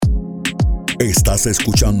Estás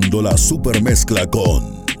escuchando la super mezcla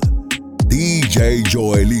con DJ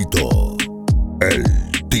Joelito, el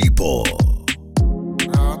tipo.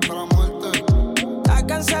 Hasta la muerte. Está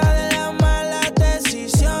cansada de las malas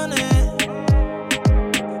decisiones,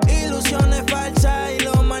 ilusiones falsas y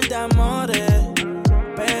los mal de amores.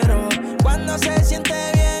 Pero cuando se siente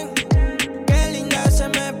bien, qué linda se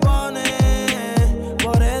me pone.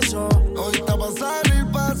 Por eso hoy está pa' salir,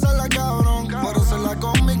 pásala cabrón. Por hacer la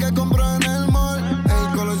combi que compró en el mall.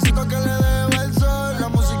 El colorcito que le dejo el sol. La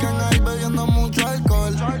música en ahí bebiendo mucho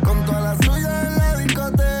alcohol. Con toda la suya en la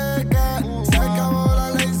discoteca. Se acabó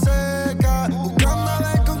la ley seca. Buscando a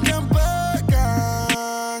ver con quién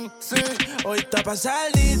pecan. Sí. hoy está pa'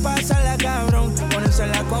 salir, pásala cabrón. Ponerse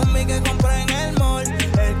la combi que compré en el mall.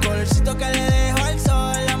 El colorcito que le dejo al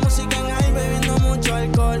sol. La música en high bebiendo mucho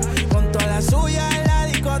alcohol. Con toda la suya en la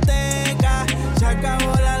discoteca. Se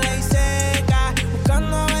acabó la ley seca.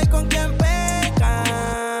 Buscando a ver con quién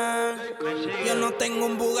pecan. Yo no tengo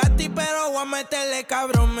un Bugatti, pero voy a meterle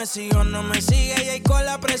cabrón. Me sigue o no me sigue y ahí con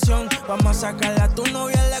la presión. Vamos a sacarle a tu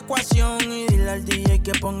novia en la ecuación. Y dile al DJ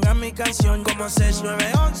que ponga mi canción. Como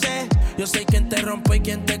 6911. Yo soy quien te rompe y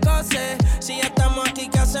quien te cose. Si ya estamos aquí,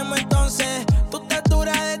 ¿qué hacemos entonces? Tú estás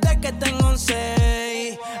dura desde que tengo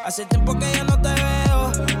 11. Hace tiempo que ya no te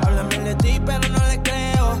veo. Hablan bien de ti, pero no le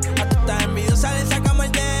creo. A tú estás envidiosa, le sacamos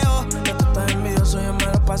el dedo. A tú estás envidioso, yo me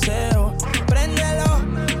lo paseo. Préndelo,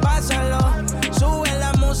 pásalo. Sube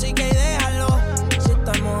la música y déjalo. Si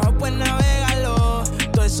estás mojado, pues navégalo.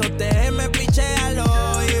 Todo eso déjeme, pichéalo.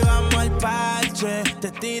 Y vamos al parche.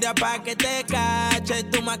 Te tira pa' que te cache.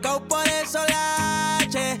 Tú me acabo por eso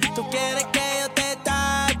lache. Tú quieres que yo te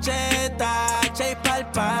tache, tache y pa'l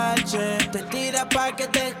parche. Te tira pa' que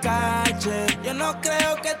te cache. Yo no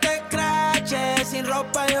creo que te escrache. Sin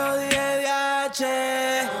ropa yo dije DH.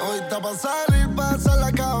 Hoy está pa' salir,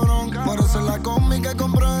 pásala cabrón. Por hacer la combi que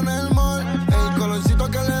compró en el mall. El colorcito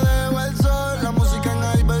que le dejo el sol. La música en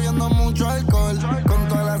ahí bebiendo mucho alcohol. Con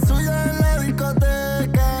toda la suya en la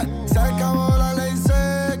discoteca. Se acabó la ley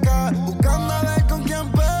seca. Buscando a ver con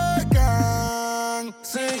quién pecan.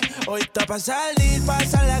 Sí. Hoy está pa' salir,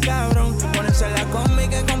 pásala cabrón. Ponerse la combi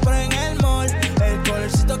que compré en el mall. El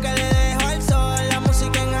colorcito que le dejo al sol. La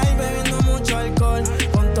música en high bebiendo mucho alcohol.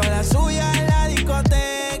 Con toda la suya en la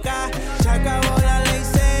discoteca. Se acabó la ley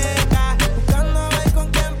seca. Buscando a ver con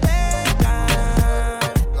quién peca.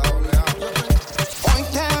 Hoy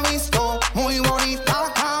te he visto muy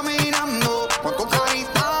bonita caminando, con tu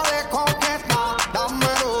carita de coqueta,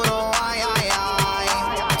 dame duro, ay, ay, ay.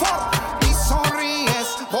 Y sonríes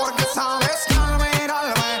porque sabes que al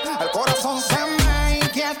mirarme el corazón se me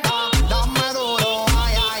inquieta, dame duro,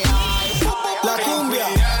 ay, ay, ay. La cumbia.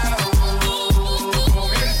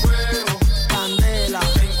 Con el fuego, Candela,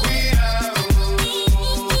 ten cuidado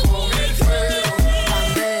con el fuego.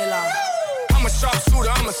 candela. I'm a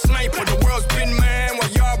sharpshooter, I'm a sniper. The world's been mad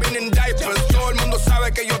while y'all been in diapers. Todo el mundo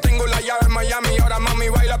sabe que yo tengo la llave en Miami. Ahora mami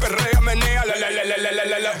baila, perrea, menea, la.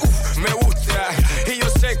 Me gusta y yo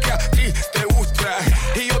sé que a ti te gusta.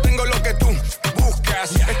 Y yo tengo lo que tú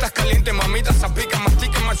buscas. Estás caliente, mamita, zapica,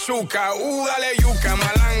 mastica, machuca. Dale yuca,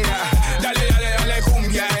 malanga. Dale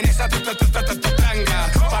cumbia en esa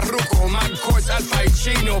tanga. Parruco, Marcos, Alfa y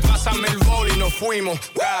Chino. Pásame el bol y nos fuimos.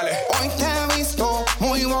 Dale. Hoy te he visto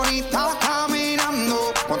muy bonita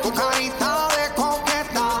caminando, con tu carita de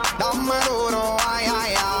coqueta, dame duro, ay,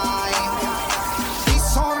 ay, ay. Y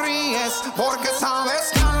sonríes porque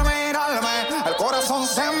sabes que al mirarme el corazón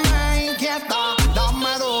se me inquieta,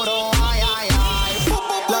 dame duro, ay, ay, ay.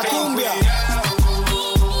 La cumbia.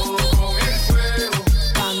 Con el fuego,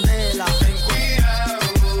 Candela, ten cuidado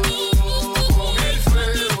con el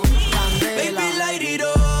fuego. candela. Baby, la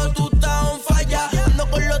iriro, tú estás on falla. Ando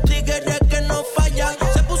con los tigres que no fallan.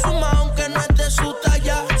 Se puso más aunque no es de su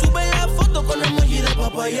talla. Sube la foto con emoji de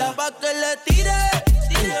papaya. Pa' que le tire.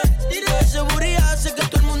 Ese booty hace que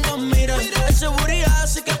todo el mundo mire. Ese booty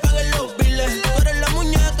hace que paguen los biles. Tú eres la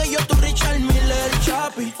muñeca y yo tu Richard Miller.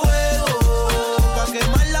 Chapi, fuego, pa'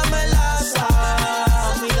 quemar la melaza.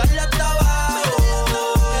 A mí darle hasta abajo,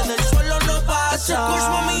 que del suelo no pasa.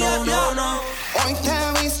 No. Hoy te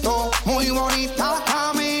he visto muy bonita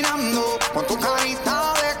caminando, con tu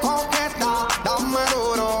carita de coqueta, dame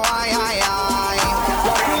duro, ay, ay, ay.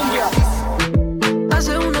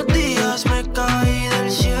 Hace unos días me caí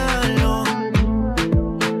del cielo.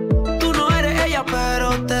 Tú no eres ella, pero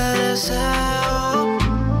te deseo.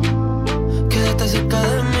 Quédate cerca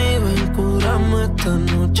de mí, ven, cúrame esta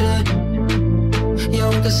noche. Y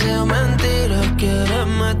aunque sea mentira,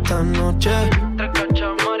 quiéreme esta noche. Tres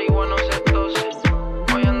cachas marihuana se tose.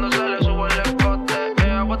 Oyendo se le sube el escote.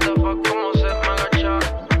 What the fuck, cómo se me agacha.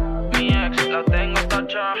 Mi ex la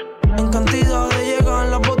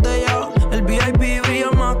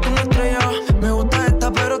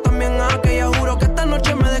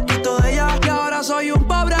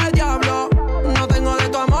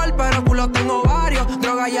culos tengo varios.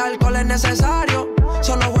 Droga y alcohol es necesario.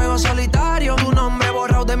 Solo juego solitario. Tu nombre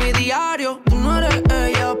borrado de mi diario. Tú no eres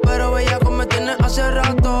ella, pero bella como me tienes hace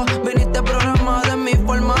rato. Viniste programa de mi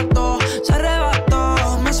formato. Se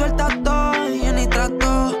arrebató, me suelta todo y ni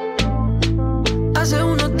trato. Hace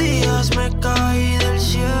unos días me caí del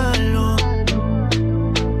cielo.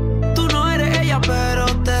 Tú no eres ella, pero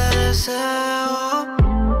te deseo.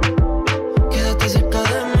 Quédate cerca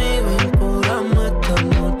de mí, ven, cúrame esta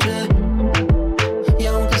noche. Y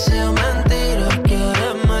aunque sea mentira,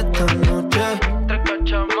 quiéreme esta noche. 3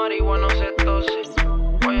 cachas marihuana se tose.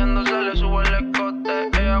 Fallando se le sube el escote.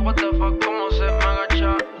 Ella what the fuck, cómo se me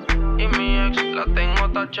agacha. Y mi ex la tengo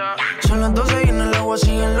tacha. Son las 12 y en el agua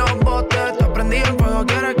siguen los botes. Te prendí el fuego,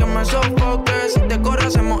 quieres que me sofoque. Si te corre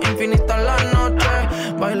hacemos infinita la noche.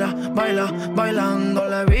 Baila, baila, bailando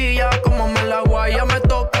la villa. Como me la guaya, me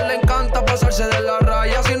toca, le encanta pasarse de la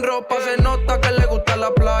raya. Sin ropa se nota que le gusta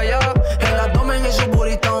la playa. El abdomen y su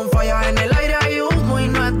burrito on falla. En el aire hay humo y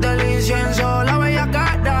no es del incienso. La bella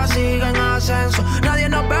cara sigue en ascenso. Nadie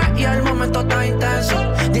nos ve y el momento está intenso.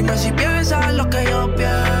 Dime si piensas lo que yo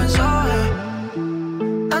pienso.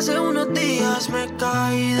 Hace unos días me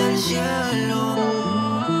caí del cielo.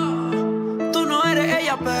 Tú no eres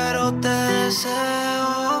ella, pero te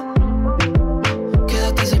deseo.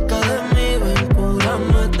 Quédate cerca de mí, ven,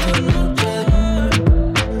 cúrame esta noche.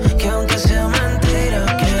 Que aunque sea mentira,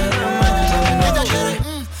 quiéreme esta noche. Ella quiere,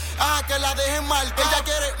 que la dejen mal. Que ella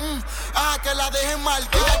quiere, que la dejen mal.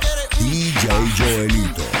 Que ella quiere, DJ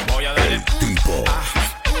Joelito. Voy a darle tipo.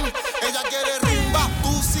 Ella quiere rumba,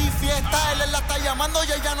 tú sí fiesta. Él la está llamando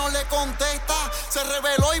y ella no le contesta. Se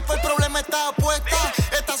reveló y por el problema está puesta.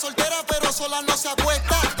 Está soltera pero sola no se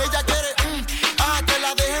acuesta. Ella quiere, que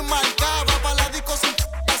la dejen marcar. Va pa' la disco sin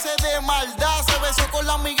hace de maldad. Se besó con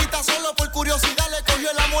la amiguita solo por curiosidad. Le cogió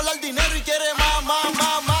el amor al dinero y quiere más, más,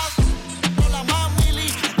 más, más. Rola más,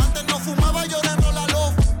 mili. Antes no fumaba, yo le rola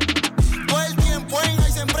love. Todo el tiempo en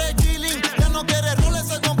ahí siempre chilling. Ya no quiere roles,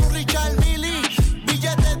 se compra un Richard Mille.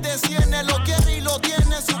 Billetes de 100, lo quiere y lo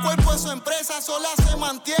tiene. Su cuerpo es su empresa, sola se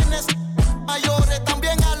mantiene. Mayores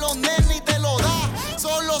también a los nenes y te lo da,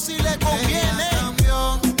 solo si le conviene. Ella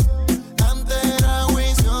cambió, antes era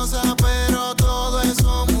juiciosa, pero todo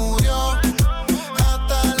eso murió.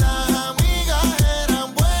 Hasta las amigas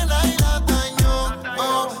eran buenas y la dañó.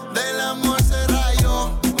 Del amor se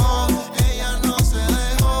rayó, ella no se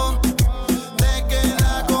dejó de que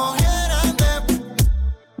la cogieran de...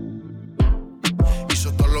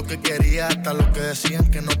 Hizo todo lo que quería, hasta lo que decían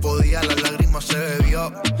que no podía. Las lágrimas se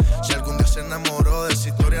bebió. Si algún día se enamoró de esa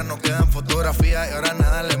historia, no quedan fotografías y ahora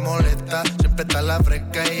nada le molesta. Siempre está la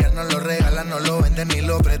fresca y ella no lo regala, no lo vende ni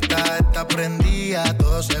lo presta. Está prendida,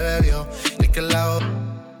 todo se bebió. Y es que la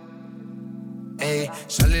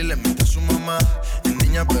sale y le mete a su mamá. Es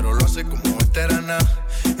niña pero lo hace como veterana.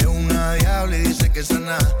 Es una diabla y dice que es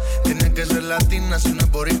sana. Tiene que ser latina, si no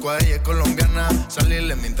es boricua ella es colombiana. Sale y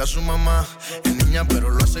le miente a su mamá. Es niña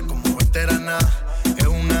pero lo hace como veterana. Es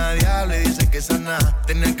una diabla y dice que es sana.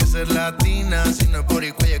 Tiene que ser latina, si no es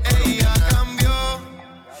boricua ella es colombiana. Ella cambió,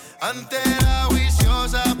 antes era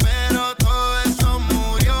juiciosa, pero todo eso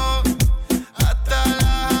murió. Hasta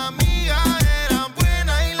las amigas eran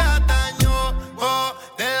buenas y la dañó.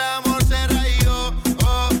 Del amor se rayó,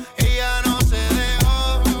 ella no se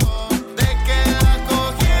dejó de que la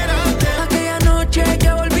cogieran de... Aquella noche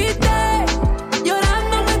que volviste,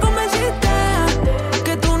 llorando me convenciste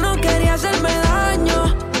que tú no querías hacerme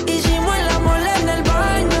daño. Hicimos el amor en el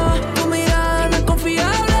baño. Tu mirada no es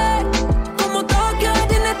confiable, como Tokio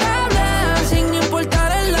es inestable.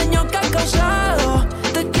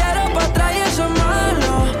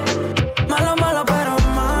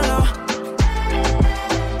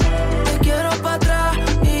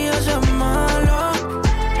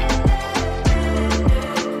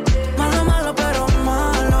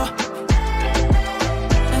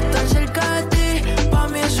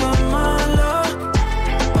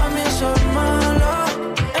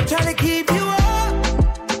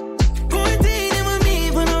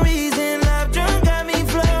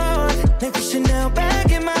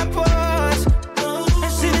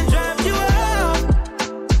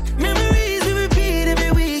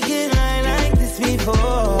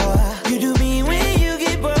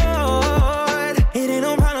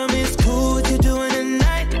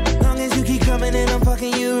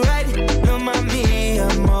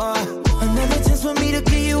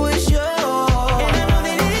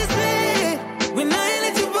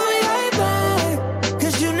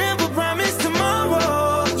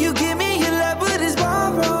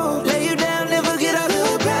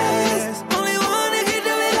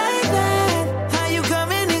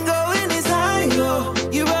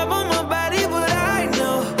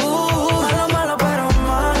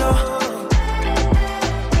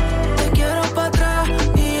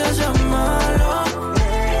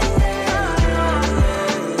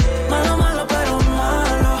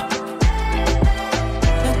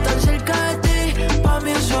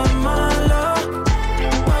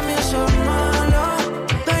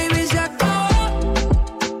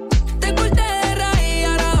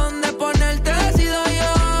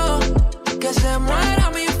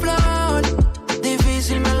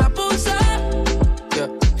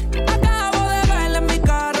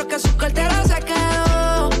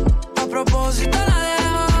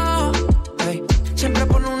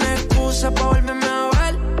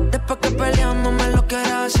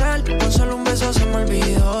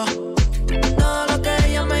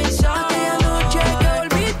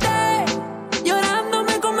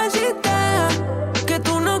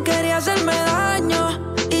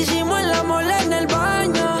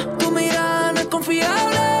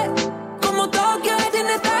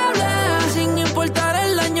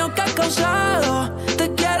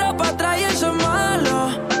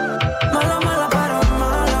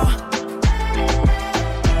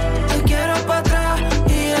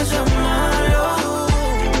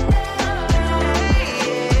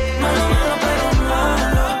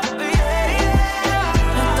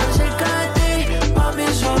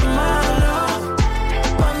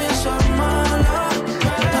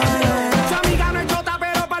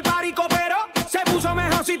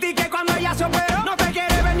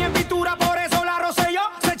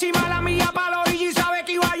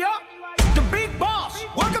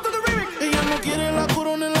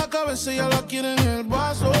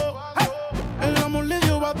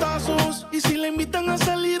 Y si la invitan a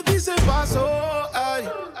salir, dice paso. Ay.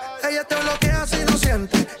 Ella te bloquea si no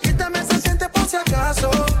siente y también se siente por si acaso.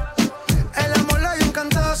 El amor le dio un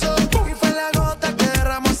cantazo y fue la gota que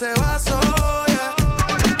derramó ese vaso. Yeah.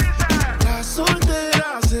 Las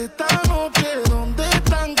solteras esta noche, ¿dónde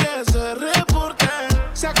están? Que se reporten.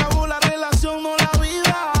 Se acabó la relación, no la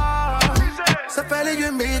vida. Se pelea y yo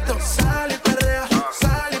invito. Sal y perrea,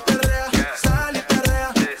 sal y perrea, sal y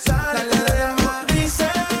perrea, sal y perrea. Dice,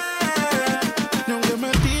 ni aunque me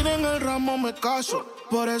tiren el ramo me caso.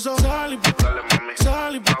 Por eso sal y perrea,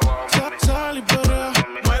 sal y perrea.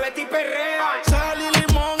 Muévete y perrea. Sal y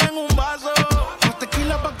limón en un vaso. Más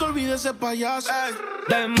tequila pa' que olvide ese payaso.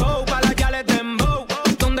 Dembow, pa' la yales dembow.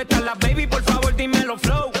 ¿Dónde están las baby? Por favor, dímelo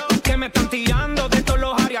flow. Que me están tirando de todos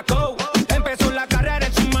los ariacos. Empezó la carrera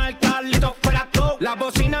encima del Carlito fuera todo. Las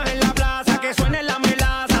bocinas en la plaza, que suene la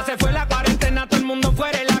melaza. Se fue la cuarentena, todo el mundo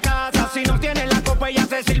fuera de la casa. Si no tiene la copa, ella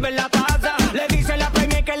se sirve en la taza. Le dice la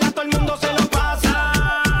premia que la todo el mundo se lo pasa.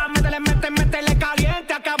 Métele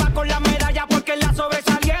caliente, acaba con la medalla porque es la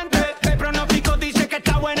sobresaliente. El pronóstico dice que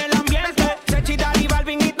está bueno el ambiente. Sechita y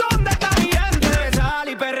Balvin, ¿y dónde está mi gente? Sal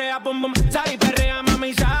y perrea, bum bum, sal y perrea,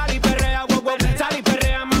 mami, sal y perrea, wow wow. Sal y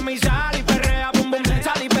perrea, mami, sal y perrea, bum bum,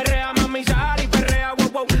 sal y perrea, mami, sal y perrea, wow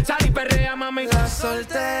wow. Sal y perrea, mami. Las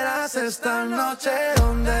solteras esta noche,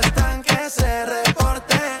 ¿dónde están? Que se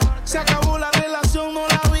reporten. Se acabó la relación, no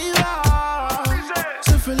la vida.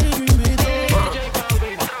 Soy feliz, yo invito.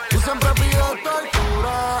 Tú siempre pides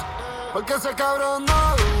tortura, porque ese cabrón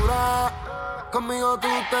no dura. Conmigo tú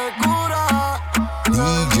te curas.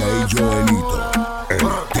 DJ Joelito, el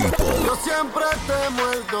tipo. Yo siempre te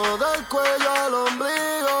muerdo del cuello al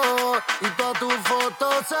ombligo. Y todas tus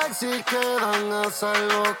fotos sexy quedan a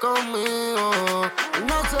salvo conmigo.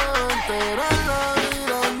 No se va a enterar la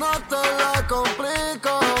vida, no te la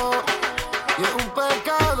complico. Y es un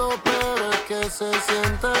pecado, pero es que se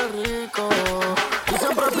siente rico. Tú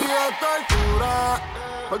siempre pides tortura,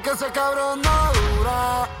 porque ese cabrón no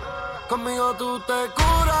dura. Conmigo tú te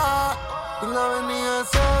curas y la avenida es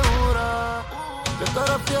segura. Que tú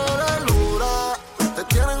eres fiel lura, te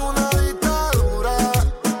tienen una dictadura.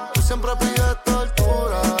 Tú siempre pides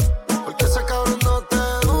tortura, porque ese cabrón no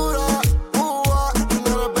te dura. Cuba,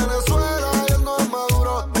 no eres Venezuela y él no es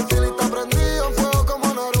Maduro. El chile está prendido en fuego como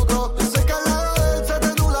Naruto. Dice que al lado de él se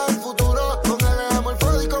te nubla el futuro. Con él es amor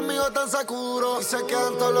fuerte y conmigo tan Sakuro. Y se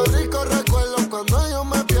quedan todos los ricos recuerdos cuando yo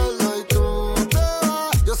me pierdo y tú te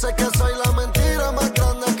vas. Yo sé que soy la mentira más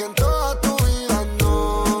grande que en toda tu vida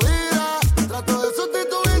no dirás. Trato de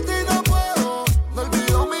sustituirte y no puedo. No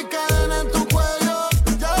olvido mi cadena en tu cuello.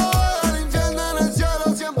 Ya voy al infierno en el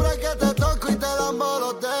cielo siempre que te toco y te dan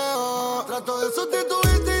boloteo. Trato de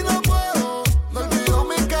sustituirte y no puedo. No olvido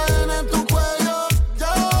mi cadena en tu cuello.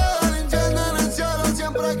 Ya voy al infierno en el cielo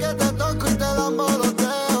siempre que te toco y te dan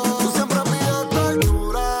boloteo. Tú siempre pides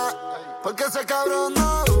tortura, porque ese cabrón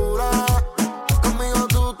no dura. Conmigo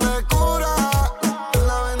tú te curas, en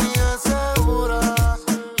la avenida es segura.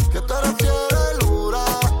 Que tú eres fiel lura,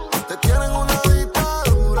 te tienen una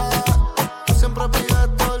dictadura. Tú siempre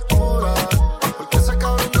pides tortura, porque ese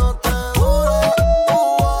cabrón no te dura.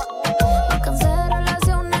 Me cansé de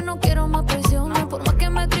relaciones, no quiero más prisiones. Por más que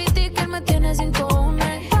me critiquen, me tiene sin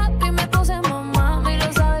cojones. Papi me puse mamá, y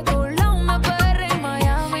lo sabe por la una PR en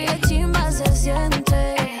Miami. Qué chimba se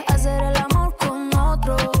siente hacer el amor con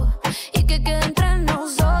otro y que quede entre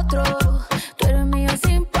nosotros. Tú eres mío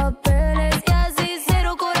sin papeles y así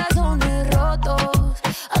cero corazones rotos.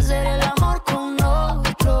 Hacer el amor con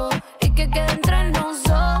otro y que quede entre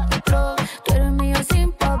nosotros. Tú eres mío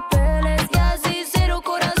sin papeles y así cero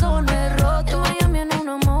corazones rotos. En Miami en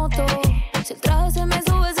una moto, si el traje se me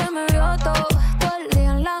sube se me vio todo. Todo el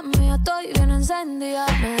día en la mía estoy bien encendida.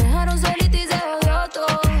 Me dejaron solita y se jodió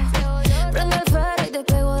todo. Prende el ferro y te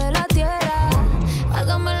pego de la tierra.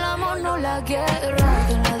 Hágame el amor, no la guerra.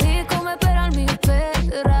 Que en la disco me esperan mis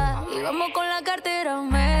perras. Y vamos con la cartera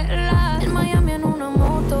mela. En Miami en una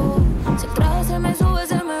moto, si el traje se me sube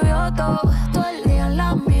se me vio todo. Todo el día en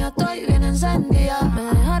la mía estoy bien encendida. Me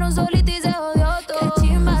dejaron solita y se jodió todo. Qué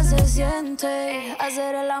chimba se siente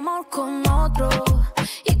hacer el amor con otro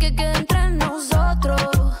y que quede entre nosotros.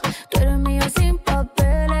 Tú eres mío sin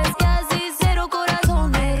papeles y así cero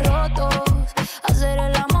corazones rotos. Hacer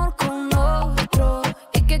el amor con otro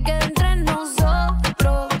y que quede entre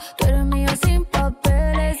nosotros. Tú eres mío sin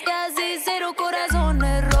papeles y así cero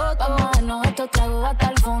corazones rotos. Vamos a darnos estos tragos hasta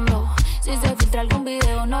el fondo. Si se filtra algún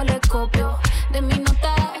video no le copio. De mi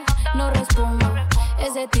nota no respondo.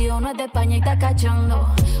 Ese tío no es de España y está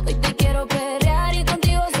cachando. Hoy te quiero perrear y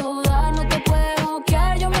contigo sudar. No te puedes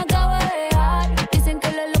bloquear, yo me acabo de dejar. Dicen que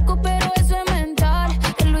él es loco pero eso es mental.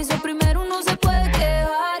 Él lo hizo primero, uno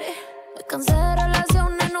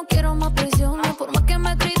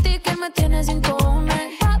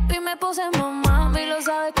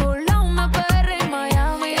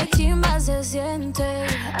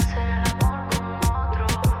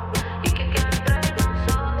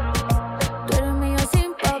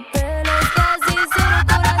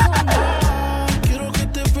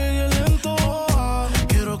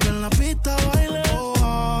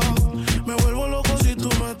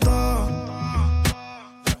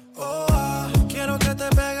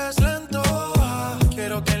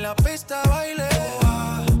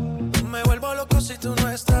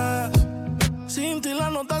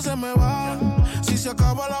Si se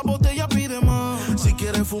acaba la botella, pide más. Si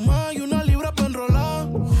quiere fumar y una libra para enrolar.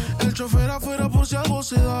 El chofer afuera por si algo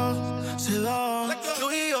se da.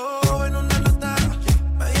 Tú y yo en una nota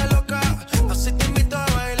media loca, así te invito a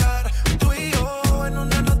bailar. Tú y yo en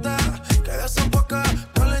una nota que desenfoca,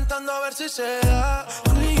 calentando a ver si se da.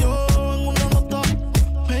 Tú y yo en una nota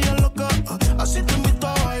media loca, así te invito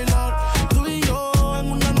a bailar. Tú y yo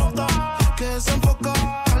en una nota que desenfoca,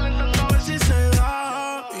 calentando a ver si se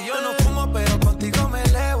da. Y yo no fumo pero contigo me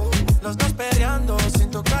elevo, los dos peleando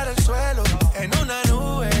sin tocar el suelo. En una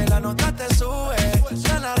nube la nota te sube,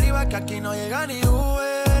 tan arriba que aquí no llega ni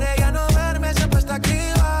Uber. Ella no duerme, siempre está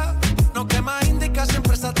activa, no quema indica,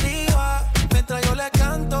 siempre está activa. Mientras yo le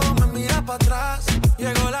canto, me mira para atrás.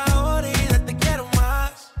 Llegó la hora y de te quiero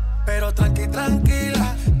más. Pero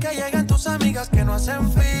tranquila, que lleguen tus amigas que no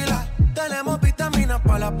hacen fila. Tenemos vitaminas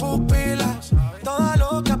para las pupilas. Toda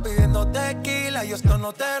loca pidiendo tequila. Y esto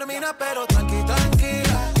no termina, pero tranquila,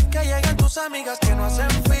 que lleguen tus amigas que no hacen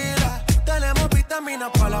fila. Tenemos vitaminas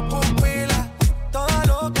para las pupilas. Toda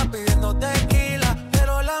loca pidiendo tequila,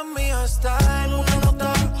 pero la mía está en una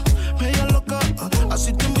nota media loca,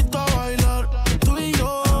 así te invito a bailar. Tú y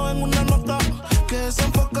yo en una nota que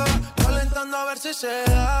desenfoca, calentando a ver si se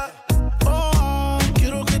da. Oh,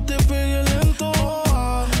 quiero que te pegue lento.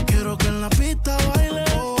 Oh, quiero que en la pista baile.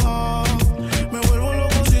 Oh, me vuelvo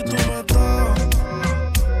loco si tú no estás.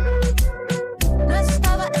 No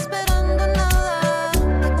estaba esperando nada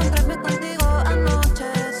de encontrarme contigo anoche.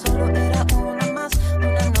 Solo era una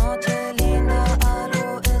noche linda,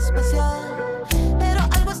 algo especial. Pero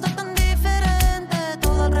algo está tan diferente,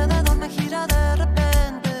 todo alrededor me gira de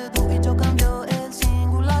repente. Tú y yo cambio el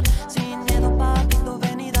singular, sin miedo, papito,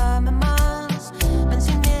 ven y dame más. Ven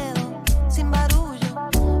sin miedo, sin barullo,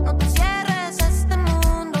 no te cierres a este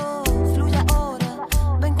mundo. Fluye ahora,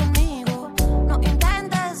 ven conmigo, no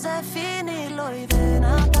intentes definirlo. Y ven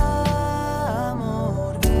acá,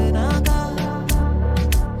 amor, ven acá.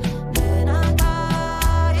 Ven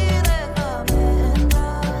acá y déjame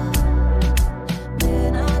entrar.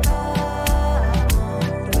 Ven acá,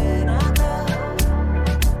 amor, ven acá.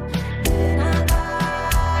 Ven acá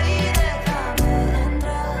y déjame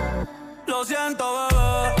entrar. Lo siento,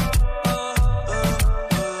 bebé.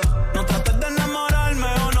 No trates de enamorarme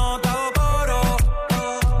o no te hago coro.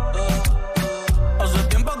 Hace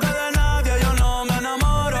tiempo que de nadie yo no me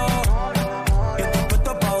enamoro. Y estoy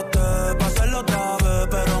puesto pa' usted, pa' hacerlo otra vez,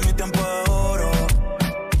 pero mi tiempo es oro.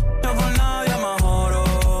 Yo por nadie me oro.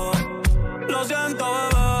 Lo siento,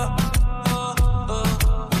 bebé.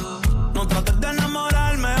 No trates de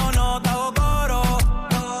enamorarme o no te hago coro.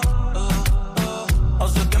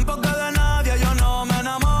 Hace tiempo que de nadie yo no me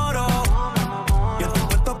enamoro. Y estoy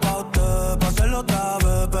puesto pa' usted, pa' hacerlo otra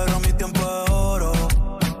vez, pero mi tiempo es oro.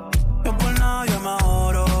 Yo por nadie me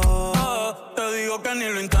oro. Te digo que ni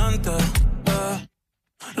lo intentes.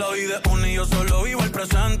 La vida es una y yo solo vivo el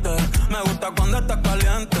presente. Me gusta cuando estás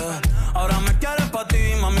caliente. Ahora me quieres pa' ti,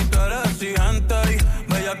 mami, tú eres exigente. Y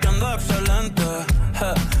bella que ando excelente.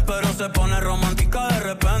 Pero se pone romántica de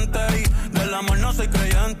repente. Y del amor no soy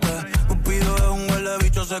creyente. Cupido es un huele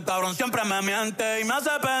bicho, ese cabrón siempre me miente. Y me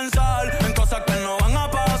hace pensar en cosas que no van a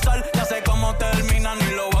pasar. Ya sé cómo terminan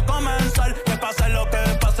y lo voy a comenzar. Que pase lo que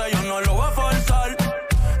pase, yo no lo voy a forzar.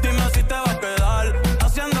 Dime si te va a quedar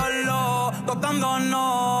haciéndolo, tocándonos.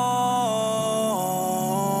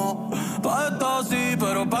 Pa' esto sí,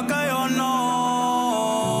 pero pa' que yo no.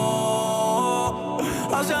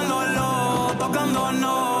 Haciéndolo,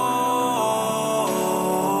 tocándonos.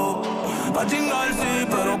 Pa' chingar sí,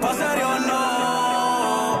 pero pa' serio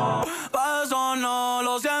no. Pa' eso no,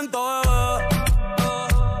 lo siento, bebé.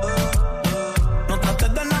 No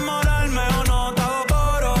trates de enamorarme o no te hago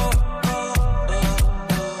coro.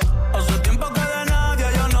 Hace tiempo que de nadie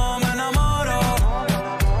yo no me enamoro.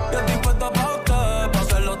 Yo estoy puesto pa' usted, pa'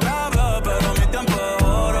 hacerlo otra vez, pero mi tiempo es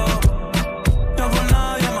oro. Yo por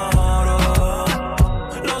nadie me oro.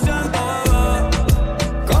 Lo siento, bebé.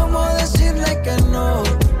 ¿Cómo decirle que no?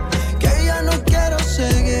 Que ya no quiero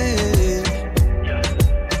seguir.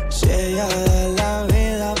 Si ella da la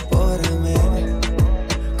vida por mí.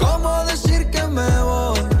 ¿Cómo decir que me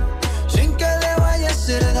voy sin que le vaya a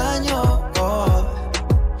hacer daño? Oh.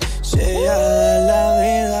 Si ella da la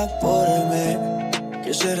vida por mí,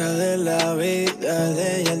 ¿qué será de la vida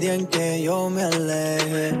de ella el día en que yo me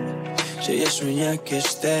aleje? Si ella sueña que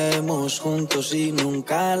estemos juntos y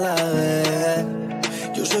nunca la ve,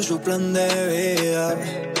 yo soy su plan de vida,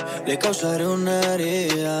 le causaré una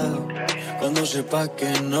herida cuando sepa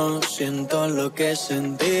que no siento lo que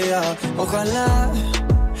sentía. Ojalá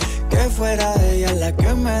que fuera ella la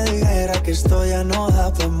que me dijera que esto ya no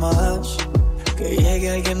da pa' más, que llegue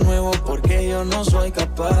alguien nuevo porque yo no soy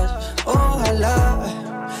capaz. Ojalá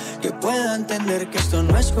que pueda entender que esto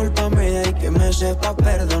no es culpa mía y que me sepa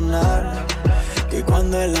perdonar. Que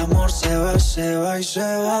cuando el amor se va, se va y se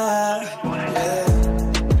va.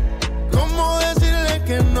 ¿Cómo decirle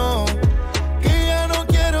que no? Que ya no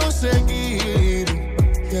quiero seguir.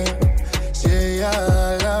 Si ella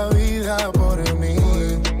da la vida por mí.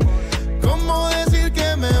 ¿Cómo decir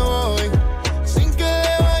que me voy sin que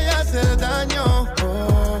le vaya a hacer daño?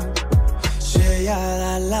 Si ella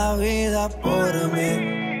da la vida por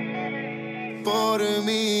mí. Por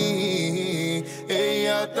mí,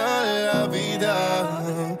 ella da la vida.